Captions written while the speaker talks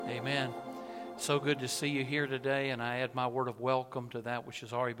Amen. So good to see you here today, and I add my word of welcome to that which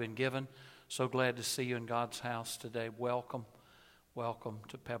has already been given. So glad to see you in God's house today. Welcome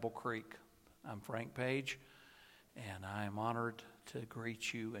to Pebble Creek. I'm Frank Page, and I am honored to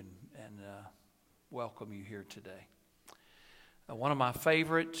greet you and welcome you here today. One of my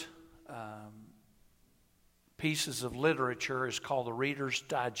favorite pieces of literature is called the Reader's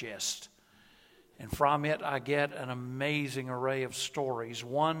Digest. And from it, I get an amazing array of stories.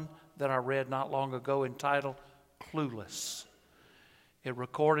 One that I read not long ago entitled Clueless. It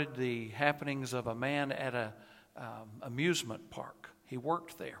recorded the happenings of a man at an amusement park. He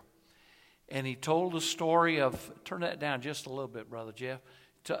worked there. And he told the story of, turn that down just a little bit, Brother Jeff,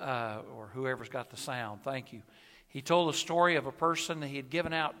 or whoever's got the sound. Thank you. He told the story of a person that he had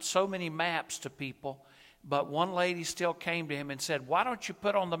given out so many maps to people, but one lady still came to him and said, "Why don't you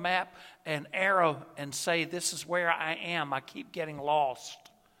put on the map an arrow and say, 'This is where I am. I keep getting lost.'"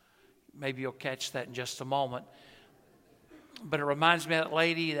 Maybe you'll catch that in just a moment. But it reminds me of that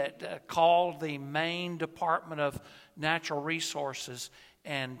lady that called the Maine Department of Natural Resources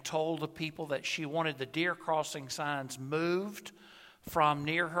and told the people that she wanted the deer crossing signs moved from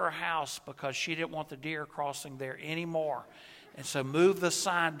near her house because she didn't want the deer crossing there anymore. And so move the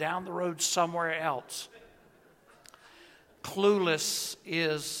sign down the road somewhere else. Clueless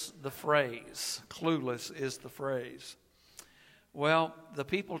is the phrase. Clueless is the phrase. Well, the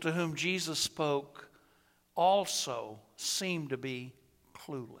people to whom Jesus spoke also seem to be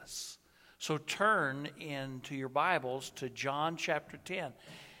clueless. So turn into your Bibles to John chapter 10.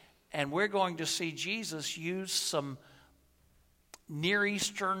 And we're going to see Jesus use some Near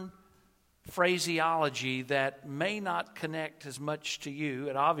Eastern phraseology that may not connect as much to you.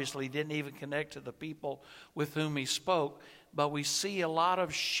 It obviously didn't even connect to the people with whom he spoke, but we see a lot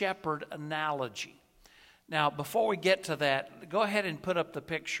of shepherd analogy. Now, before we get to that, go ahead and put up the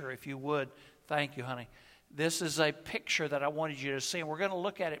picture if you would. Thank you, honey. This is a picture that I wanted you to see, and we're going to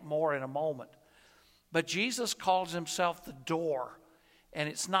look at it more in a moment. But Jesus calls himself the door, and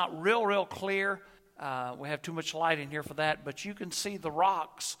it's not real clear. We have too much light in here for that, but you can see the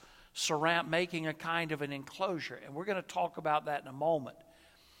rocks making a kind of an enclosure, and we're going to talk about that in a moment.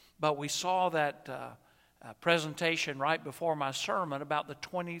 But we saw that presentation right before my sermon about the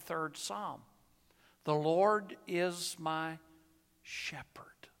 23rd Psalm. The Lord is my shepherd.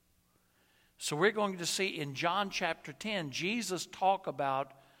 So we're going to see in John chapter 10, Jesus talk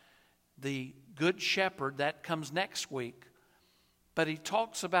about the good shepherd. That comes next week. But he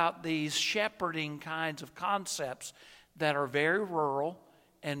talks about these shepherding kinds of concepts that are very rural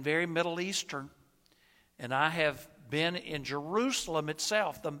and very Middle Eastern. And I have been in Jerusalem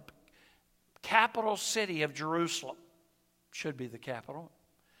itself, the capital city of Jerusalem. Should be the capital.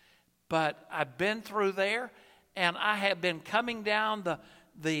 But I've been through there, and I have been coming down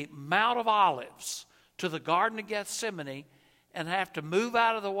the Mount of Olives to the Garden of Gethsemane and have to move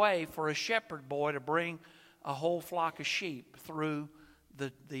out of the way for a shepherd boy to bring a whole flock of sheep through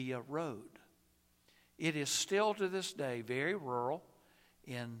the road. It is still to this day very rural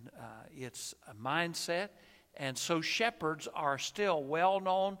in its mindset, and so shepherds are still well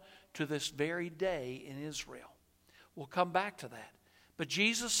known to this very day in Israel. We'll come back to that. But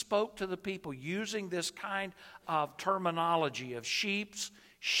Jesus spoke to the people using this kind of terminology of sheepfolds,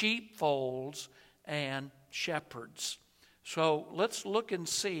 and shepherds. So let's look and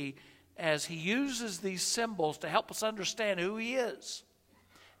see as he uses these symbols to help us understand who he is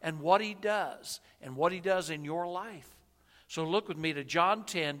and what he does in your life. So look with me to John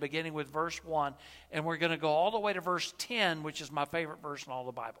 10, beginning with verse 1, and we're going to go all the way to verse 10, which is my favorite verse in all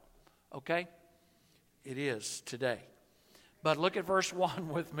the Bible. Okay? It is today. But look at verse 1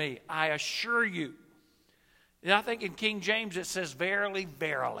 with me. I assure you. And I think in King James it says, verily,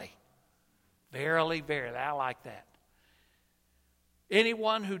 verily. Verily, verily. I like that.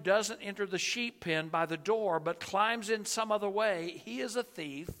 Anyone who doesn't enter the sheep pen by the door but climbs in some other way, he is a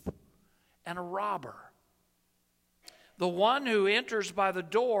thief and a robber. The one who enters by the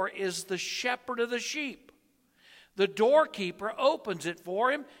door is the shepherd of the sheep. The doorkeeper opens it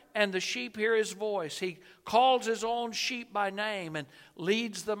for him, and the sheep hear his voice. He calls his own sheep by name and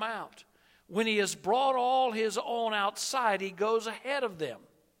leads them out. When he has brought all his own outside, he goes ahead of them.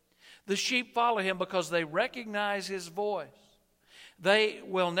 The sheep follow him because they recognize his voice. They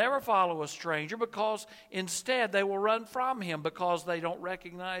will never follow a stranger because instead they will run from him because they don't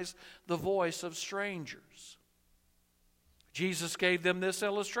recognize the voice of strangers. Jesus gave them this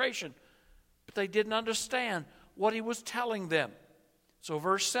illustration, but they didn't understand what he was telling them. So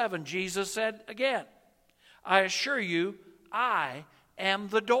verse 7, Jesus said again, I assure you, I am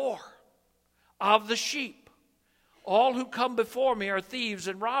the door of the sheep. All who come before me are thieves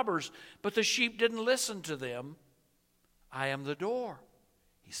and robbers, but the sheep didn't listen to them. I am the door.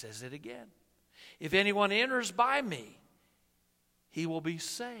 He says it again. If anyone enters by me, he will be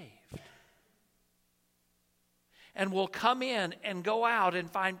saved, and will come in and go out and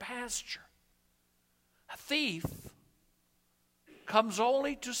find pasture. A thief comes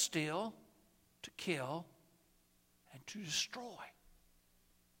only to steal, to kill, and to destroy.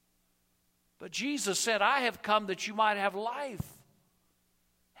 But Jesus said, I have come that you might have life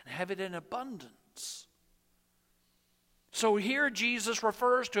and have it in abundance. So here Jesus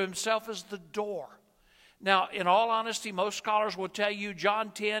refers to himself as the door. Now, in all honesty, most scholars will tell you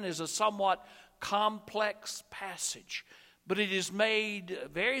John 10 is a somewhat complex passage, but it is made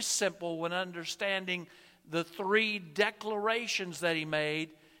very simple when understanding the three declarations that he made,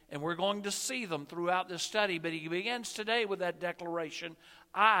 and we're going to see them throughout this study. But he begins today with that declaration,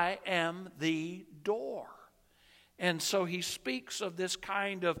 I am the door. And so he speaks of this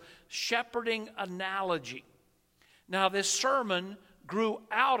kind of shepherding analogy. Now, this sermon grew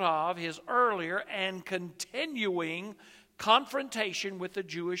out of his earlier and continuing confrontation with the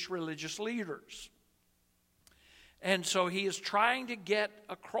Jewish religious leaders. And so he is trying to get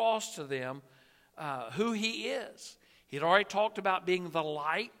across to them who he is. He'd already talked about being the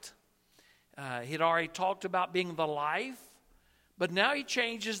light. He'd already talked about being the life. But now he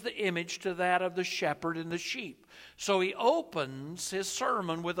changes the image to that of the shepherd and the sheep. So he opens his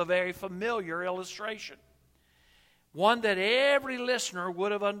sermon with a very familiar illustration, one that every listener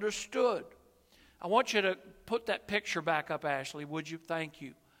would have understood. I want you to put that picture back up, Ashley, would you? Thank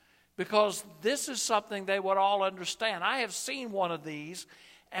you. Because this is something they would all understand. I have seen one of these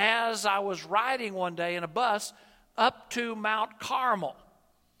as I was riding one day in a bus up to Mount Carmel.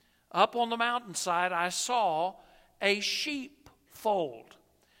 Up on the mountainside, I saw a sheepfold.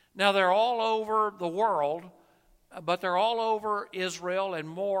 Now, they're all over the world, but they're all over Israel, and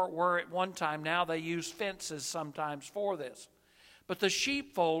more were at one time. Now they use fences sometimes for this. But the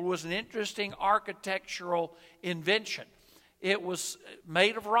sheepfold was an interesting architectural invention. It was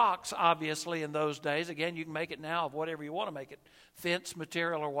made of rocks, obviously, in those days. Again, you can make it now of whatever you want to make it, fence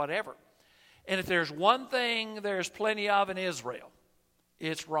material or whatever. And if there's one thing there's plenty of in Israel,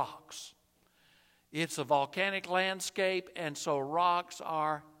 it's rocks. It's a volcanic landscape, and so rocks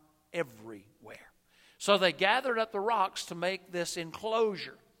are everywhere. So they gathered up the rocks to make this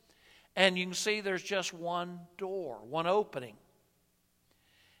enclosure. And you can see there's just one door, one opening.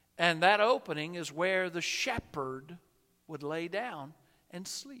 And that opening is where the shepherd would lay down and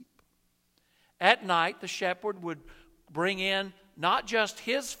sleep. At night, the shepherd would bring in not just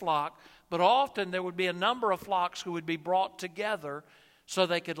his flock, but often there would be a number of flocks who would be brought together so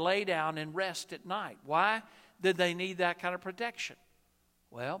they could lay down and rest at night. Why did they need that kind of protection?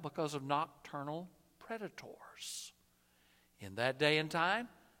 Well, because of nocturnal predators. In that day and time,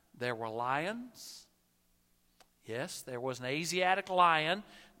 there were lions. Yes, there was an Asiatic lion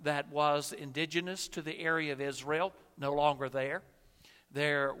that was indigenous to the area of Israel, no longer there.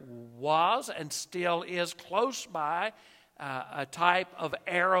 There was and still is close by a type of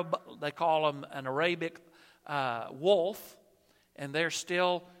Arab, they call them an Arabic wolf, and they're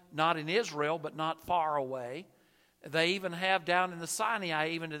still not in Israel, but not far away. They even have down in the Sinai,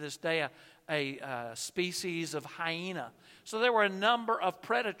 even to this day, a species of hyena. So there were a number of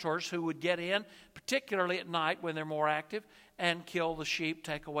predators who would get in, particularly at night when they're more active, and kill the sheep,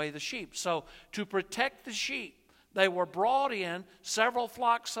 take away the sheep. So to protect the sheep, they were brought in, several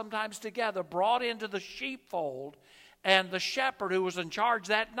flocks sometimes together, brought into the sheepfold, and the shepherd who was in charge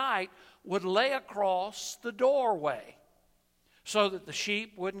that night would lay across the doorway so that the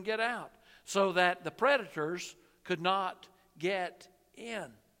sheep wouldn't get out, so that the predators could not get in.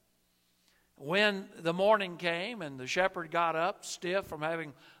 When the morning came and the shepherd got up stiff from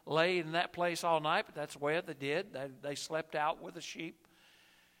having laid in that place all night, but that's the way they did. They slept out with the sheep.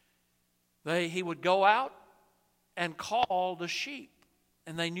 He would go out and call the sheep,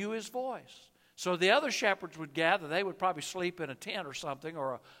 and they knew his voice. So the other shepherds would gather. They would probably sleep in a tent or something,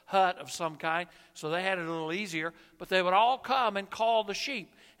 or a hut of some kind, so they had it a little easier. But they would all come and call the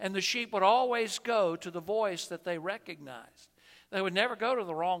sheep, and the sheep would always go to the voice that they recognized. They would never go to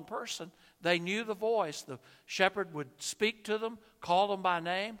the wrong person. They knew the voice. The shepherd would speak to them, call them by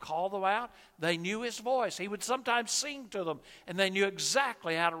name, call them out. They knew his voice. He would sometimes sing to them, and they knew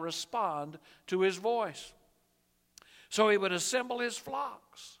exactly how to respond to his voice. So he would assemble his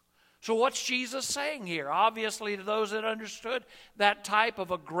flocks. So what's Jesus saying here? Obviously, to those that understood that type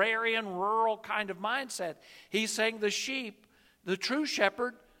of agrarian, rural kind of mindset, he's saying the sheep, the true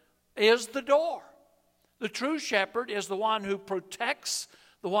shepherd, is the door. The true shepherd is the one who protects,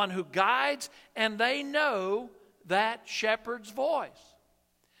 the one who guides, and they know that shepherd's voice.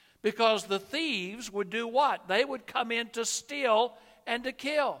 Because the thieves would do what? They would come in to steal and to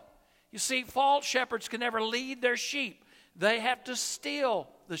kill. You see, false shepherds can never lead their sheep. They have to steal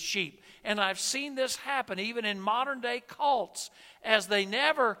the sheep. And I've seen this happen even in modern day cults. As they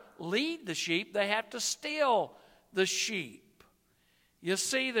never lead the sheep, they have to steal the sheep. You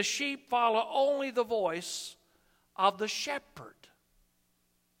see, the sheep follow only the voice of the shepherd.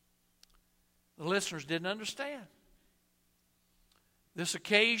 The listeners didn't understand. This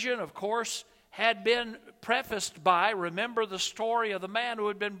occasion, of course, had been prefaced by, remember the story of the man who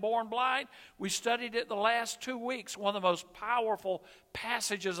had been born blind? We studied it the last 2 weeks, one of the most powerful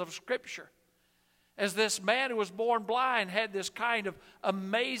passages of Scripture. As this man who was born blind had this kind of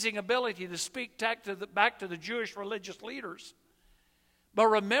amazing ability to speak back to the Jewish religious leaders. But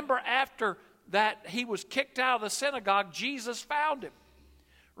remember, after that he was kicked out of the synagogue, Jesus found him.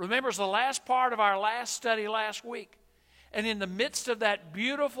 Remember, it's the last part of our last study last week. And in the midst of that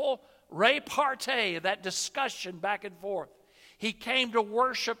beautiful repartee, that discussion back and forth, he came to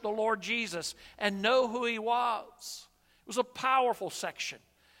worship the Lord Jesus and know who he was. It was a powerful section.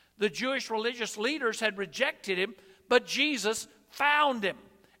 The Jewish religious leaders had rejected him, but Jesus found him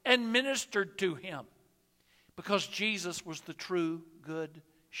and ministered to him because Jesus was the true good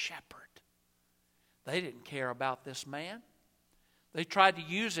shepherd. They didn't care about this man. They tried to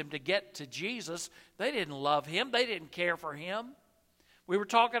use him to get to Jesus. They didn't love him. They didn't care for him. We were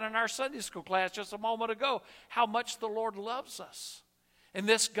talking in our Sunday school class just a moment ago how much the Lord loves us. And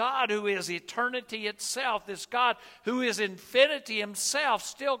this God who is eternity itself, this God who is infinity himself,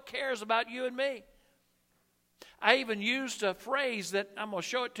 still cares about you and me. I even used a phrase that I'm going to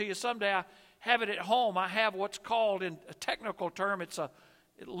show it to you someday. I have it at home. I have what's called, in a technical term, it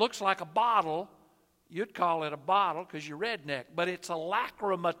looks like a bottle. You'd call it a bottle because you're redneck, but it's a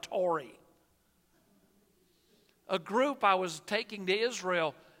lacrimatory. A group I was taking to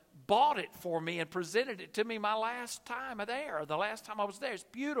Israel bought it for me and presented it to me my last time there. The last time I was there. It's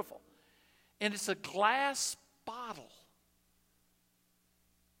beautiful. And it's a glass bottle.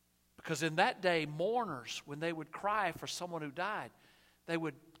 Because in that day, mourners, when they would cry for someone who died, they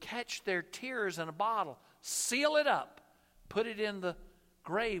would catch their tears in a bottle, seal it up, put it in the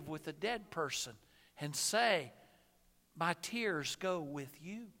grave with the dead person, and say, "My tears go with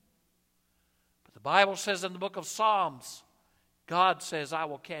you." But the Bible says in the book of Psalms, God says, "I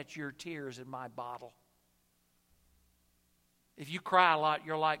will catch your tears in my bottle." If you cry a lot,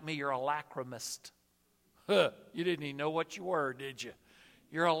 you're like me, you're a lacrimist. You didn't even know what you were, did you?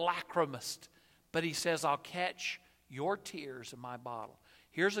 You're a lacrimist. But he says, "I'll catch your tears in my bottle."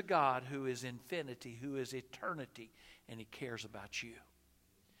 Here's a God who is infinity, who is eternity, and he cares about you.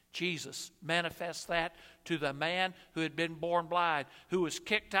 Jesus manifests that to the man who had been born blind, who was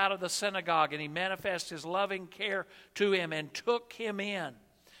kicked out of the synagogue, and he manifests his loving care to him and took him in.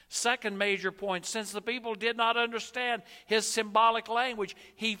 Second major point, since the people did not understand his symbolic language,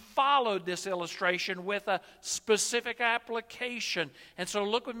 he followed this illustration with a specific application. And so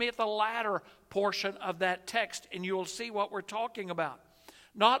look with me at the latter portion of that text, and you will see what we're talking about.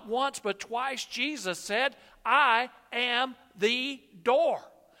 Not once, but twice, Jesus said, "I am the door.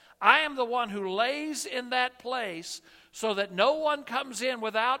 I am the one who lays in that place so that no one comes in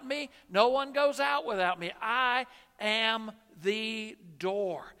without me, no one goes out without me. I am the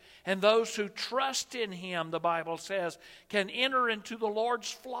door." And those who trust in him, the Bible says, can enter into the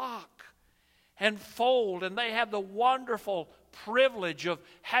Lord's flock and fold. And they have the wonderful privilege of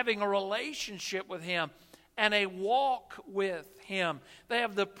having a relationship with him and a walk with him. They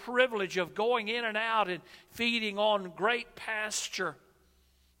have the privilege of going in and out and feeding on great pasture.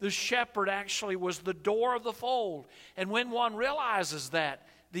 The shepherd actually was the door of the fold. And when one realizes that,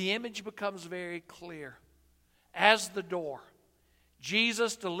 the image becomes very clear. As the door,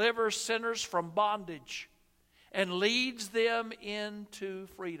 Jesus delivers sinners from bondage and leads them into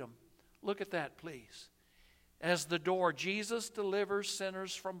freedom. Look at that, please. As the door, Jesus delivers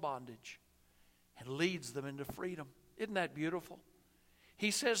sinners from bondage and leads them into freedom. Isn't that beautiful?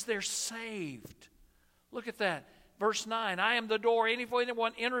 He says they're saved. Look at that. Verse 9, "I am the door.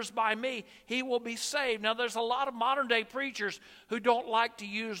 Anyone enters by me, he will be saved." Now, there's a lot of modern day preachers who don't like to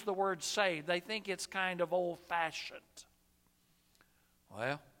use the word saved. They think it's kind of old-fashioned.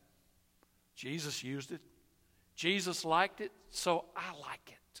 Well, Jesus used it. Jesus liked it, so I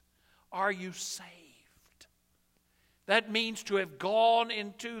like it. Are you saved? That means to have gone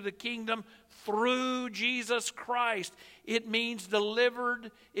into the kingdom through Jesus Christ. It means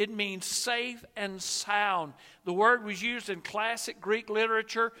delivered. It means safe and sound. The word was used in classic Greek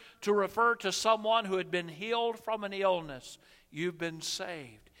literature to refer to someone who had been healed from an illness. You've been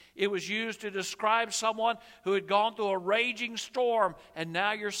saved. It was used to describe someone who had gone through a raging storm and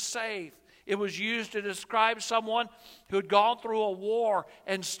now you're safe. It was used to describe someone who had gone through a war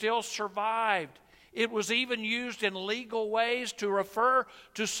and still survived. It was even used in legal ways to refer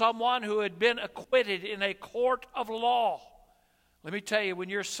to someone who had been acquitted in a court of law. Let me tell you, when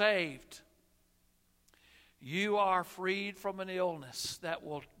you're saved, you are freed from an illness that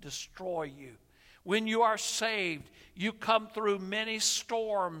will destroy you. When you are saved, you come through many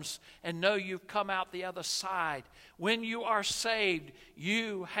storms and know you've come out the other side. When you are saved,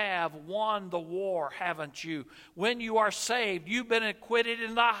 you have won the war, haven't you? When you are saved, you've been acquitted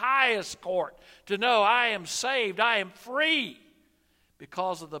in the highest court to know I am saved, I am free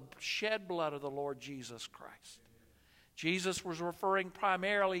because of the shed blood of the Lord Jesus Christ. Jesus was referring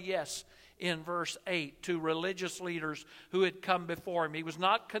primarily, yes, in verse 8 to religious leaders who had come before him. He was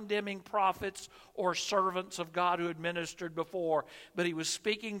not condemning prophets or servants of God who had ministered before, but he was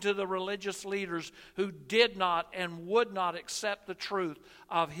speaking to the religious leaders who did not and would not accept the truth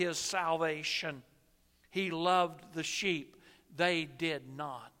of his salvation. He loved the sheep. They did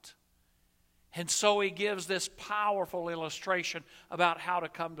not. And so he gives this powerful illustration about how to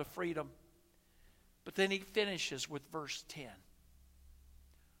come to freedom. But then he finishes with verse 10.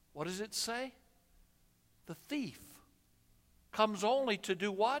 What does it say? The thief comes only to do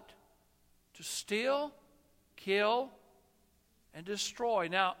what? To steal, kill, and destroy.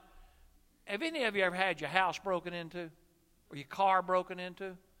 Now, have any of you ever had your house broken into? Or your car broken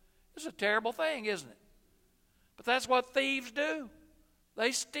into? It's a terrible thing, isn't it? But that's what thieves do.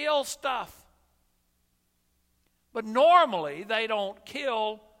 They steal stuff. But normally, they don't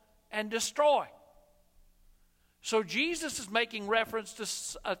kill and destroy. So Jesus is making reference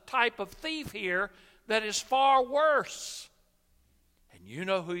to a type of thief here that is far worse. And you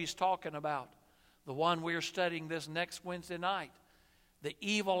know who he's talking about. The one we're studying this next Wednesday night. The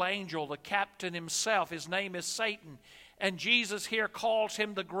evil angel, the captain himself. His name is Satan. And Jesus here calls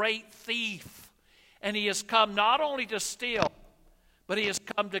him the great thief. And he has come not only to steal, but he has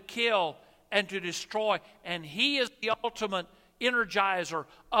come to kill and to destroy. And he is the ultimate energizer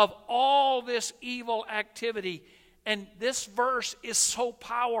of all this evil activity. And this verse is so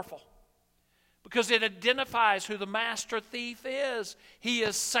powerful because it identifies who the master thief is. He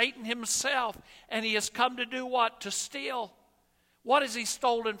is Satan himself, and he has come to do what? To steal. What has he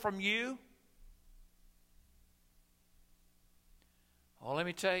stolen from you? Well, let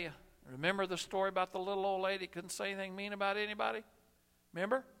me tell you. Remember the story about the little old lady that couldn't say anything mean about anybody?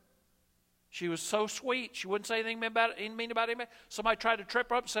 Remember? She was so sweet. She wouldn't say anything mean about anybody. Somebody tried to trip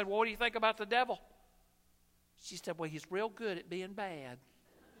her up and said, well, what do you think about the devil? She said, well, he's real good at being bad.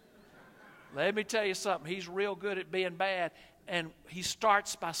 Let me tell you something. He's real good at being bad. And he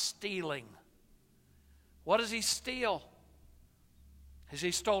starts by stealing. What does he steal? Has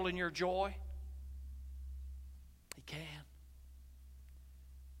he stolen your joy? He can.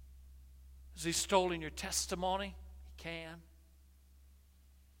 Has he stolen your testimony? He can.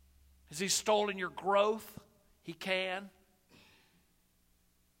 Has he stolen your growth? He can.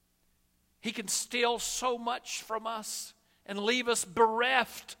 He can steal so much from us and leave us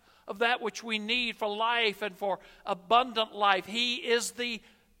bereft of that which we need for life and for abundant life. He is the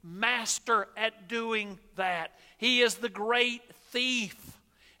master at doing that. He is the great thief.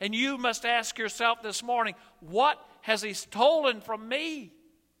 And you must ask yourself this morning, what has he stolen from me?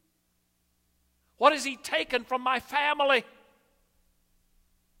 What has he taken from my family?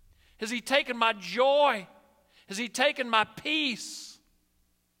 Has he taken my joy? Has he taken my peace?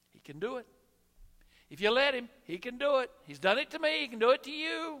 He can do it. If you let him, he can do it. He's done it to me. He can do it to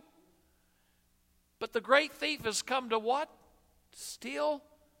you. But the great thief has come to what? To steal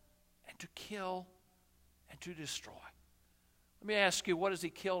and to kill and to destroy. Let me ask you, what has he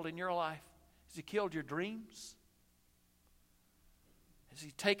killed in your life? Has he killed your dreams? Has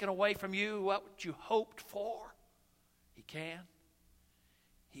he taken away from you what you hoped for? He can.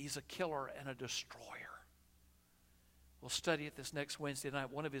 He's a killer and a destroyer. We'll study it this next Wednesday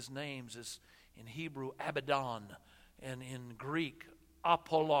night. One of his names is in Hebrew, Abaddon, and in Greek,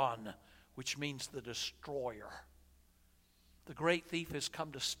 Apollon, which means the destroyer. The great thief has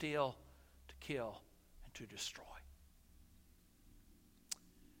come to steal, to kill, and to destroy.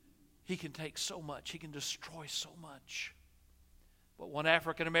 He can take so much. He can destroy so much. But one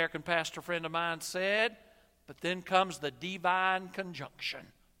African American pastor friend of mine said, but then comes the divine conjunction.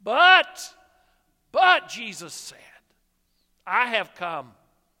 But Jesus said, I have come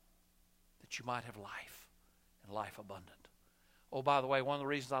that you might have life and life abundant. Oh, by the way, one of the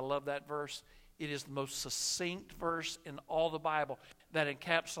reasons I love that verse, it is the most succinct verse in all the Bible that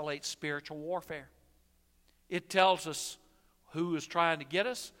encapsulates spiritual warfare. It tells us who is trying to get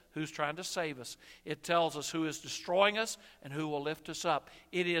us, who's trying to save us. It tells us who is destroying us and who will lift us up.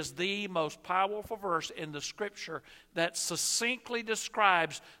 It is the most powerful verse in the Scripture that succinctly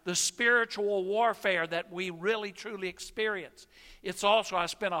describes the spiritual warfare that we really truly experience. It's also, I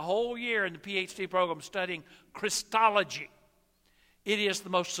spent a whole year in the PhD program studying Christology. It is the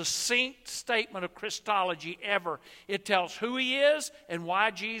most succinct statement of Christology ever. It tells who He is and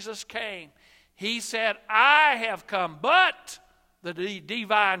why Jesus came. He said, I have come, but, the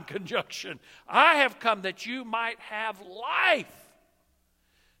divine conjunction, I have come that you might have life.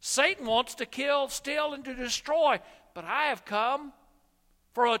 Satan wants to kill, steal, and to destroy, but I have come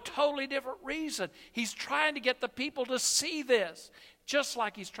for a totally different reason. He's trying to get the people to see this, just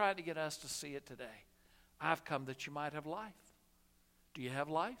like He's trying to get us to see it today. I've come that you might have life. Do you have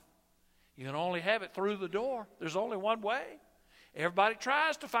life? You can only have it through the door. There's only one way. Everybody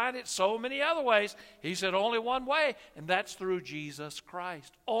tries to find it so many other ways. He said only one way, and that's through Jesus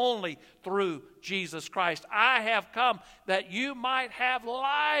Christ. Only through Jesus Christ. I have come that you might have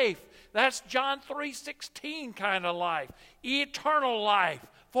life. That's John 3:16 kind of life. Eternal life.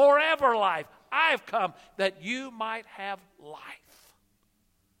 Forever life. I've come that you might have life.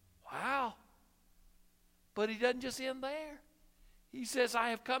 Wow. But He doesn't just end there. He says,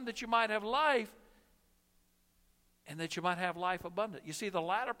 I have come that you might have life, and that you might have life abundant. You see, the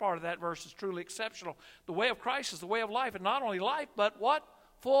latter part of that verse is truly exceptional. The way of Christ is the way of life, and not only life, but what?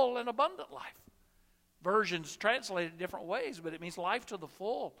 Full and abundant life. Versions translate it different ways, but it means life to the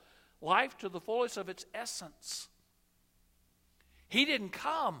full. Life to the fullest of its essence. He didn't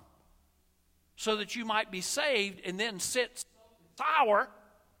come so that you might be saved and then sit sour.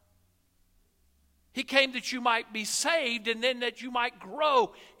 He came that you might be saved and then that you might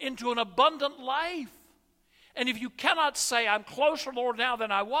grow into an abundant life. And if you cannot say, I'm closer, Lord, now than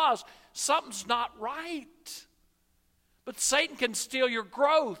I was, something's not right. But Satan can steal your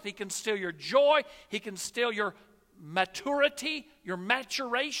growth. He can steal your joy. He can steal your maturity, your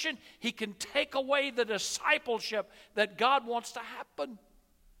maturation. He can take away the discipleship that God wants to happen.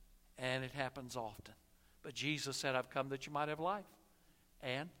 And it happens often. But Jesus said, I've come that you might have life,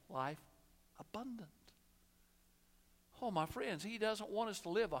 and life abundant. Oh, my friends, He doesn't want us to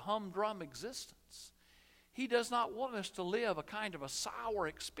live a humdrum existence. He does not want us to live a kind of a sour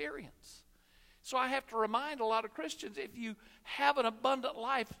experience. So I have to remind a lot of Christians, if you have an abundant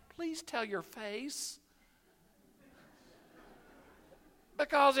life, please tell your face.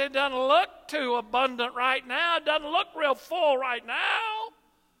 Because it doesn't look too abundant right now. It doesn't look real full right now.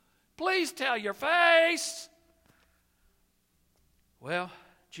 Please tell your face. Well,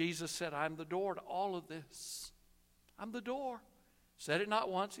 Jesus said, I'm the door to all of this. I'm the door. Said it not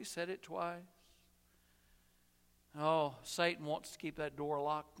once, He said it twice. Oh, Satan wants to keep that door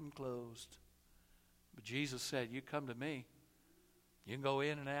locked and closed. But Jesus said, you come to me. You can go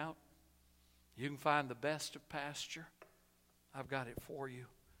in and out. You can find the best of pasture. I've got it for you.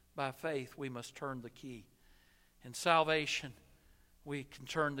 By faith, we must turn the key. In salvation, we can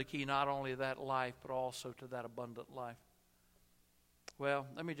turn the key not only to that life, but also to that abundant life. Well,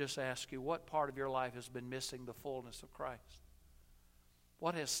 let me just ask you, what part of your life has been missing the fullness of Christ?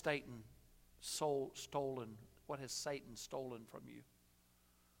 What has Satan stolen? What has Satan stolen from you?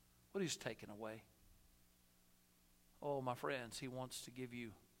 What he's taken away? Oh, my friends, He wants to give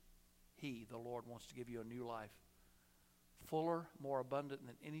you, the Lord wants to give you a new life. Fuller, more abundant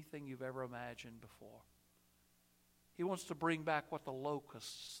than anything you've ever imagined before. He wants to bring back what the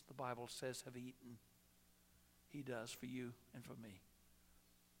locusts, the Bible says, have eaten. He does for you and for me.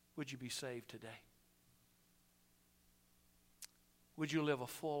 Would you be saved today? Would you live a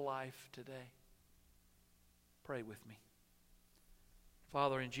full life today? Pray with me.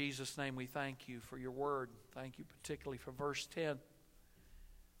 Father, in Jesus' name we thank You for Your word. Thank You particularly for verse 10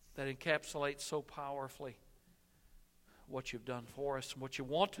 that encapsulates so powerfully what You've done for us and what You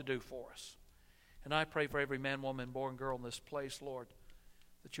want to do for us. And I pray for every man, woman, boy, and girl in this place, Lord,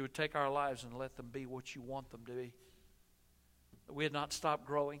 that You would take our lives and let them be what You want them to be. That we had not stopped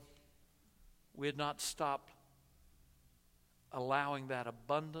growing. We had not stopped allowing that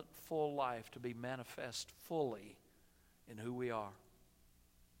abundant, full life to be manifest fully in who we are.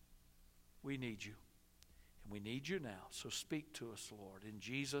 We need You, and we need You now. So speak to us, Lord. In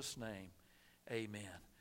Jesus' name, amen.